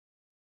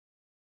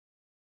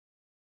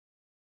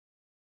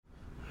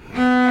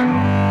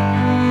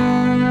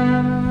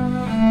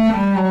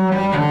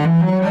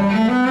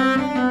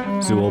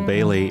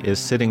Bailey is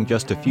sitting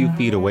just a few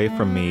feet away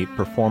from me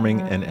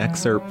performing an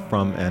excerpt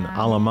from an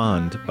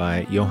Allemande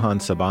by Johann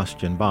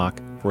Sebastian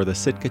Bach for the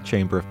Sitka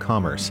Chamber of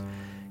Commerce.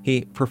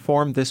 He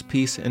performed this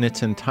piece in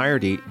its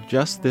entirety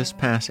just this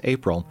past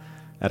April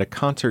at a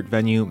concert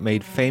venue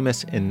made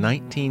famous in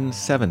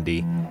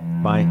 1970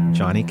 by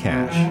Johnny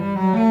Cash.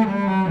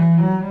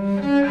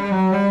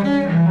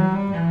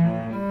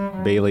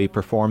 Bailey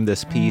performed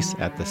this piece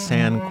at the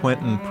San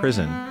Quentin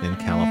prison in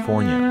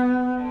California.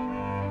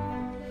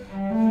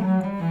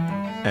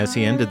 As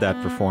he ended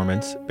that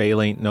performance,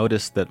 Bailey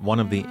noticed that one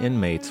of the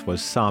inmates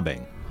was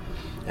sobbing.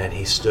 And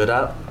he stood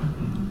up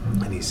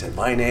and he said,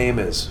 "My name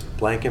is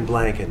blank and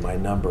my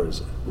number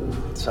is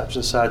such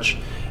and such."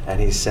 And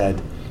he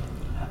said,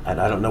 "And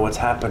I don't know what's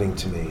happening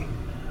to me,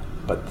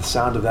 but the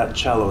sound of that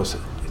cello is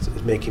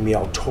making me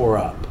all tore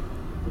up.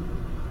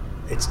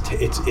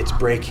 It's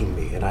breaking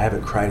me, and I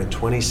haven't cried in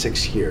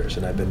 26 years,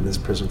 and I've been in this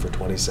prison for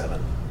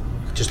 27.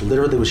 Just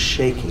literally was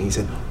shaking. He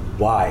said,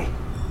 "Why?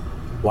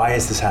 Why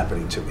is this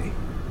happening to me?"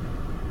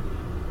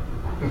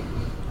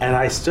 And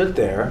I stood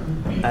there,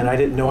 and I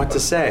didn't know what to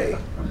say.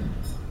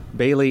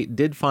 Bailey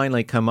did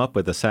finally come up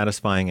with a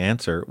satisfying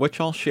answer,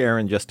 which I'll share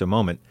in just a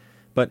moment.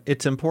 But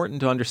it's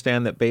important to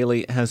understand that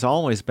Bailey has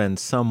always been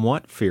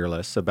somewhat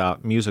fearless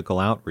about musical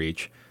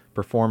outreach,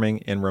 performing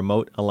in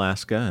remote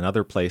Alaska and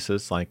other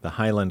places like the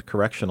Highland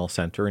Correctional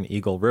Center in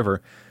Eagle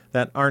River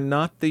that are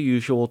not the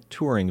usual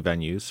touring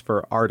venues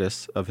for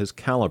artists of his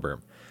caliber.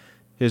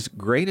 His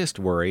greatest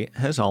worry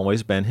has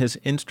always been his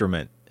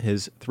instrument,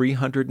 his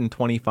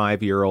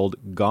 325-year-old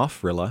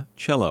Goffrilla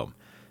cello.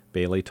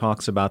 Bailey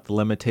talks about the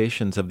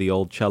limitations of the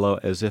old cello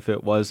as if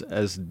it was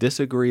as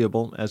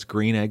disagreeable as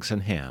green eggs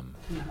and ham.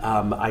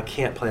 I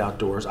can't play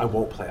outdoors. I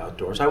won't play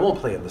outdoors. I won't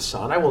play in the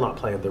sun. I will not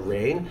play in the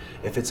rain.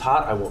 If it's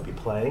hot, I won't be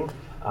playing.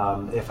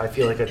 If I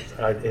feel like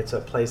it's a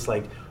place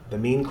like the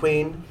Mean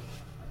Queen,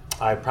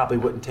 I probably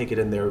wouldn't take it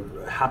in there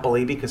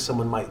happily because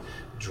someone might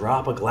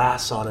drop a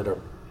glass on it or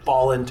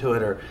fall into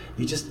it, or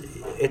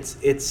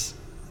it's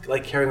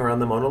like carrying around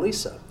the Mona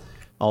Lisa.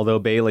 Although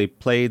Bailey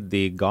played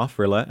the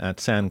Goffrilla at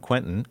San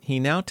Quentin, he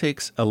now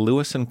takes a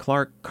Lewis &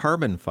 Clark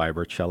carbon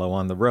fiber cello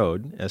on the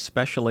road,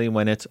 especially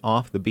when it's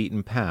off the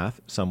beaten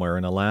path somewhere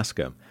in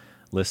Alaska.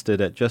 Listed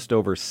at just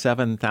over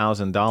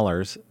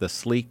 $7,000, the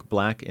sleek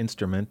black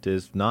instrument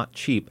is not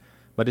cheap,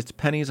 but it's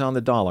pennies on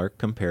the dollar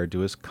compared to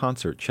his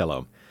concert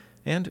cello.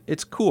 And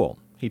it's cool.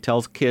 He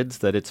tells kids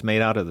that it's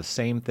made out of the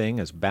same thing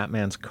as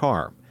Batman's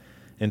car.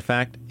 In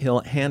fact, he'll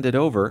hand it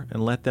over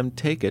and let them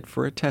take it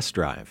for a test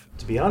drive.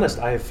 To be honest,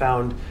 I have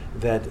found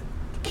that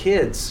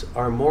kids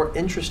are more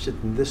interested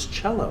in this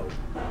cello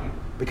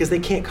because they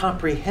can't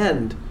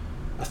comprehend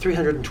a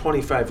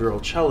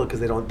 325-year-old cello because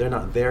they're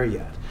not there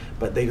yet.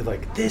 But they're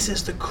like, "This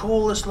is the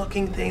coolest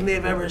looking thing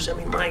they've ever seen. I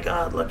mean, my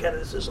God, look at it,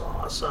 this is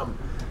awesome."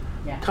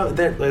 Yeah. I'm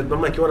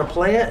like, "You want to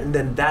play it?" And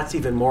then that's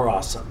even more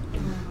awesome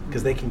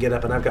because they can get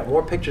up, and I've got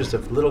more pictures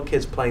of little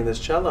kids playing this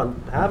cello,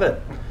 and have it.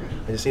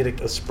 I just need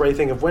a spray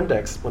thing of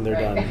Windex when they're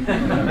done.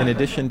 In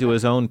addition to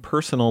his own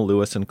personal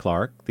Lewis &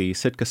 Clark, the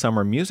Sitka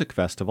Summer Music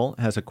Festival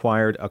has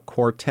acquired a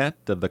quartet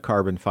of the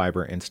carbon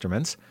fiber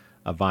instruments,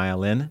 a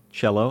violin,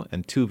 cello,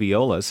 and 2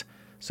 violas,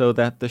 so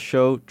that the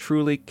show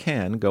truly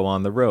can go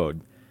on the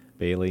road.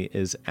 Bailey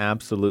is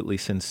absolutely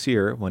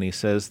sincere when he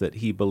says that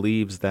he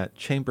believes that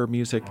chamber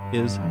music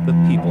is the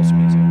people's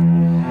music.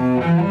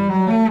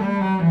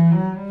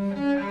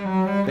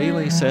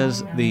 Bailey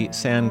says the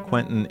San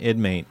Quentin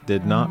inmate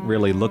did not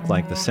really look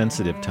like the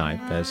sensitive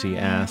type as he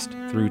asked,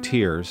 through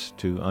tears,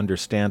 to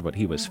understand what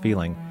he was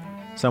feeling.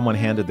 Someone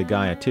handed the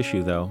guy a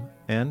tissue, though,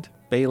 and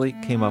Bailey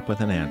came up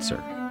with an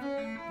answer.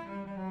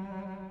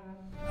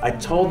 I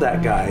told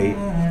that guy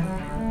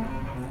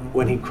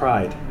when he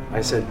cried,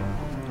 I said,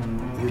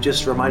 "You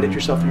just reminded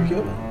yourself you're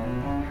human.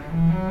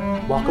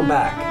 Welcome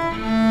back."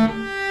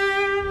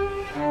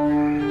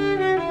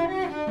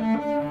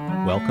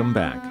 Welcome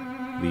back.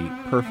 The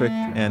perfect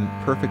and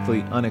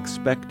perfectly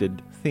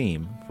unexpected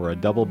theme for a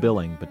double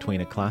billing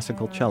between a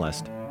classical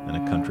cellist and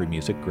a country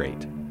music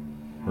great.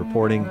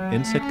 Reporting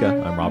in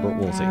Sitka, I'm Robert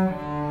Woolsey.